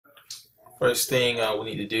First thing we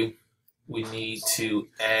need to do, we need to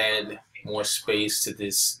add more space to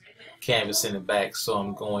this canvas in the back. So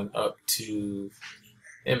I'm going up to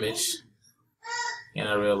image, and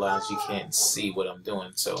I realize you can't see what I'm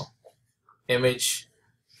doing. So image,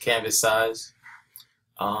 canvas size,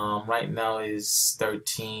 right now is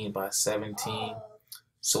 13 by 17.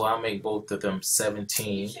 So I'll make both of them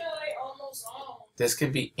 17. This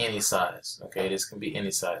could be any size, okay? This can be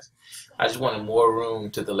any size. I just wanted more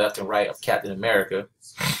room to the left and right of Captain America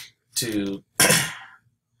to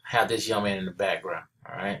have this young man in the background,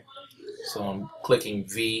 all right? So I'm clicking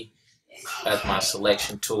V as my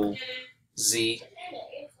selection tool, Z,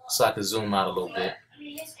 so I can zoom out a little bit.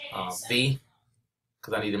 V,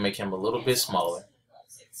 because I need to make him a little bit smaller,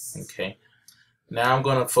 okay? Now I'm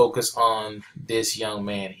going to focus on this young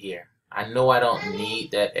man here. I know I don't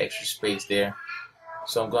need that extra space there,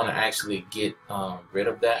 so I'm going to actually get rid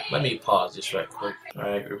of that. Let me pause this right quick. All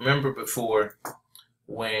right, remember before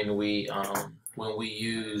when we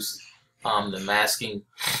use the masking,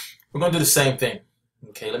 we're going to do the same thing.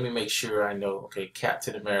 Okay, let me make sure I know. Okay,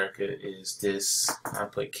 Captain America is this. I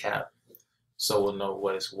put Cap, so we'll know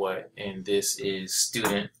what is what, and this is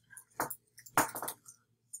student.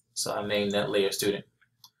 So I named that layer student.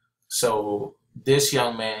 So this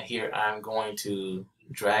young man here, I'm going to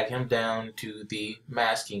drag him down to the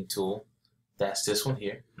masking tool. That's this one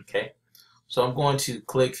here, okay? So I'm going to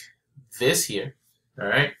click this here, all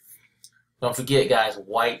right? Don't forget, guys,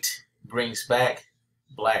 white brings back,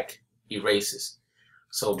 black erases.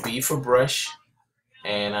 So B for brush,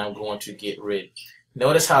 and I'm going to get rid.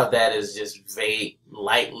 Notice how that is just vague,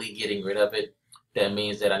 lightly getting rid of it. That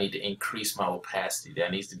means that I need to increase my opacity.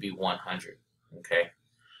 That needs to be 100, okay?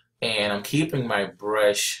 And I'm keeping my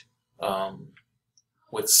brush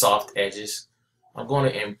with soft edges. I'm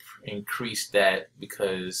going to increase that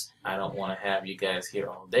because I don't want to have you guys here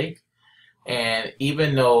all day. And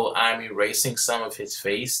even though I'm erasing some of his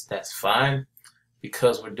face, that's fine,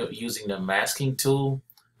 because we're using the masking tool.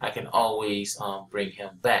 I can always bring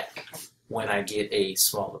him back when I get a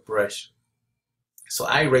smaller brush. So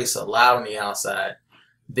I erase a lot on the outside,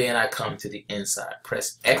 then I come to the inside.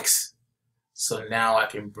 Press X. So now I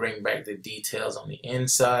can bring back the details on the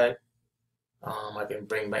inside. I can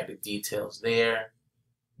bring back the details there,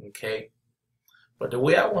 okay? But the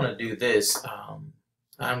way I want to do this,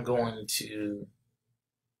 I'm going to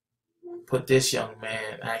put this young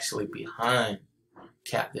man actually behind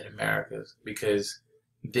Captain America, because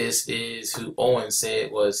this is who Owen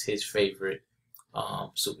said was his favorite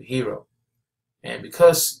superhero. And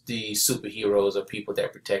because the superheroes are people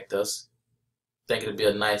that protect us, I think it'd be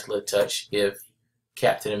a nice little touch if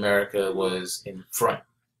Captain America was in front,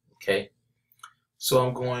 okay? So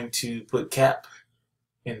I'm going to put Cap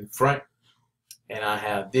in front, and I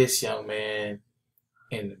have this young man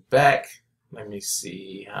in the back. Let me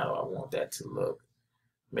see how I want that to look.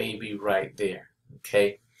 Maybe right there,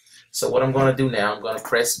 okay? So what I'm going to do now, I'm going to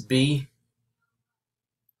press B.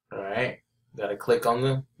 All right, got to click on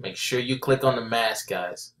the, make sure you click on the mask,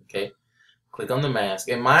 guys, okay? Click on the mask.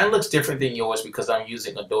 And mine looks different than yours because I'm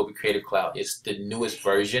using Adobe Creative Cloud. It's the newest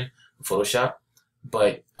version of Photoshop.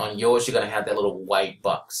 But on yours, you're going to have that little white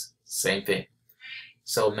box. Same thing.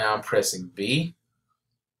 So now I'm pressing B.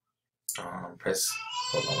 Hold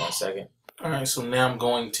on one second. All right, so now I'm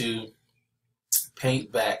going to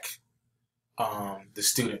paint back the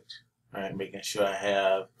student. All right, making sure I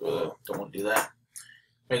have, don't want to do that.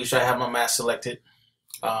 Making sure I have my mask selected,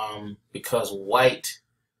 because white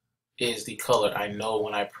is the color I know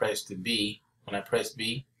when I press the B. When I press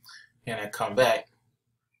B and I come back,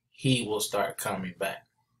 he will start coming back,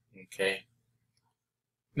 okay?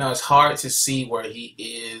 Now it's hard to see where he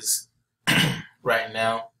is right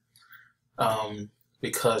now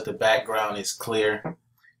because the background is clear.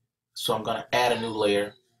 So I'm gonna add a new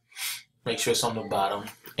layer, make sure it's on the bottom,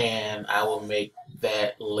 and I will make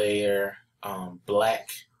that layer black,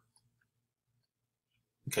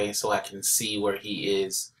 okay, so I can see where he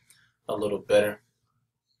is a little better.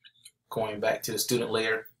 Going back to the student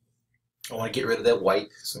layer, I want to get rid of that white,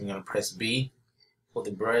 so I'm going to press B with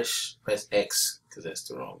the brush, press X because that's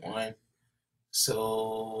the wrong one.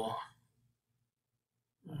 So,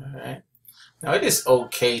 alright. Now it is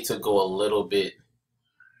okay to go a little bit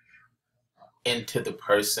into the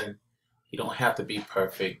person. You don't have to be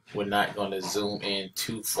perfect. We're not going to zoom in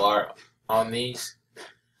too far on these.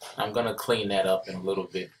 I'm going to clean that up in a little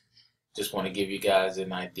bit. Just want to give you guys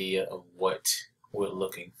an idea of what we're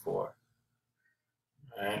looking for.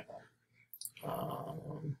 Alright.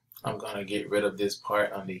 I'm going to get rid of this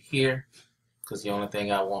part under here because the only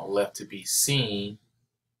thing I want left to be seen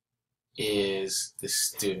is the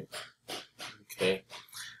student. Okay.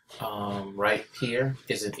 right here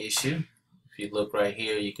is an issue. If you look right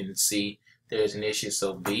here, you can see there's an issue.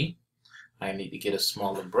 So B, I need to get a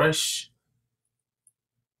smaller brush.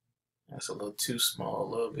 That's a little too small, a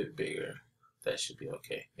little bit bigger. That should be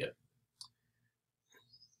okay. Yep.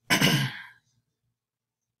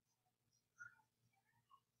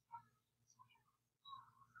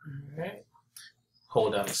 Alright.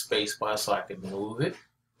 Hold down the space bar so I can move it.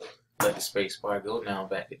 Let the space bar go. Now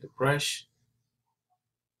back at the brush.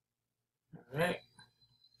 Alright.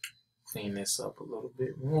 Clean this up a little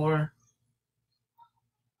bit more.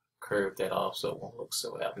 Curve that off so it won't look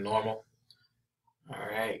so abnormal.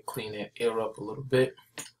 Alright, clean that ear up a little bit.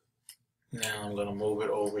 Now I'm gonna move it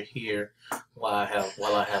over here while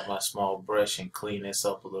I have my small brush and clean this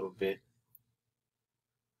up a little bit.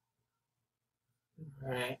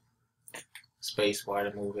 Alright. Space bar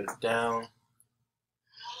to move it down.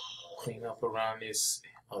 Clean up around this.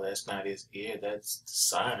 Oh, that's not his ear, that's the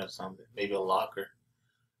sign or something. Maybe a locker.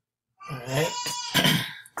 Alright.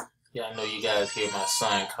 Yeah, I know you guys hear my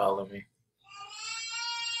sign calling me.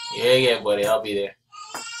 Yeah, buddy, I'll be there.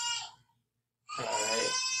 Alright.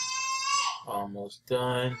 Almost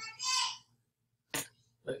done.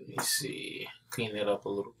 Let me see. Clean it up a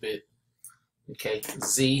little bit. Okay,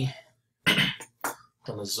 Z.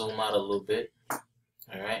 Gonna zoom out a little bit.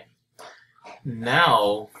 Alright.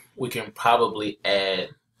 Now we can probably add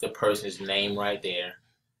the person's name right there,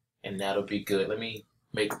 and that'll be good. Let me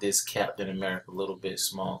make this Captain America a little bit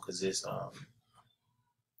small because this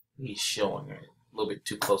he's showing it a little bit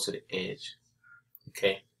too close to the edge.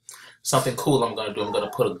 Okay. Something cool I'm gonna do, I'm gonna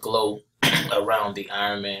put a glow around the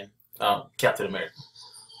Iron Man, Captain America.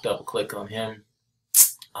 Double click on him.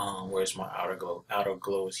 Where's my outer glow? Outer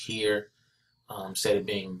glow is here. Instead of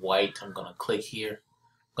being white, I'm gonna click here.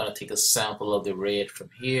 I'm gonna take a sample of the red from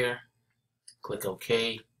here. Click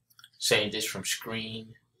OK. Change this from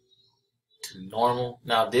screen to normal.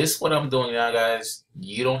 Now this, what I'm doing now, guys,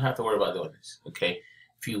 you don't have to worry about doing this. Okay.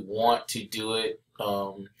 If you want to do it,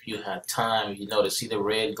 if you have time, if you notice, see the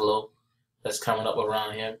red glow that's coming up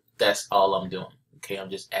around him, that's all I'm doing. Okay, I'm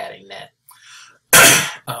just adding that.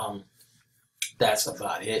 That's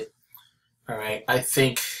about it. All right, I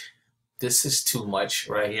think this is too much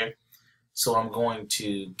right here, so I'm going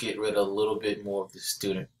to get rid of a little bit more of the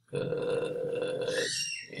student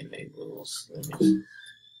enables.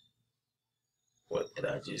 What did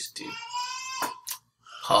I just do?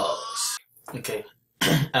 Pause. Okay,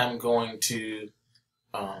 I'm going to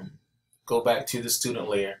go back to the student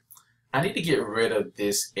layer. I need to get rid of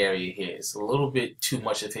this area here. It's a little bit too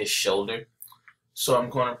much of his shoulder. So I'm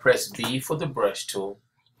going to press B for the brush tool.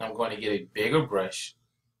 I'm going to get a bigger brush.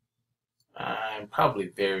 I'm probably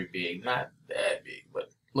very big, not that big, but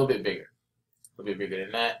a little bit bigger. A little bit bigger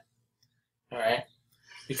than that. Alright.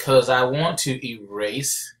 Because I want to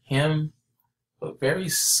erase him, but very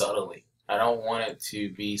subtly. I don't want it to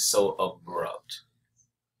be so abrupt.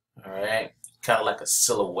 Alright. Kind of like a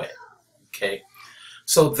silhouette. Okay.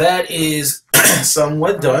 So that is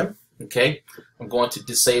somewhat done. Okay. I'm going to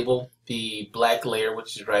disable the black layer,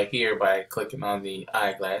 which is right here, by clicking on the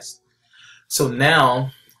eyeglass. So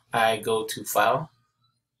now I go to File.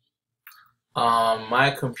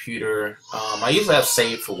 My computer, I usually have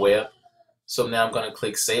saved for web. So now I'm going to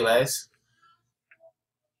click Save As.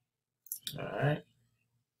 Alright.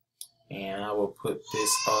 And I will put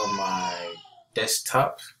this on my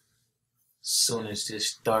desktop as soon as this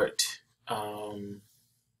start.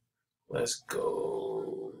 Let's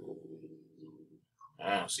go.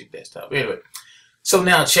 I don't see desktop. Anyway, so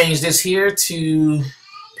now change this here to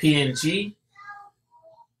PNG,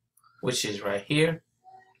 which is right here.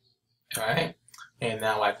 All right, and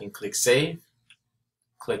now I can click Save,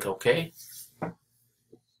 click OK,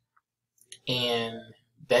 and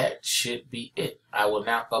that should be it. I will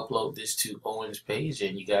now upload this to Owen's page,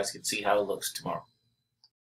 and you guys can see how it looks tomorrow.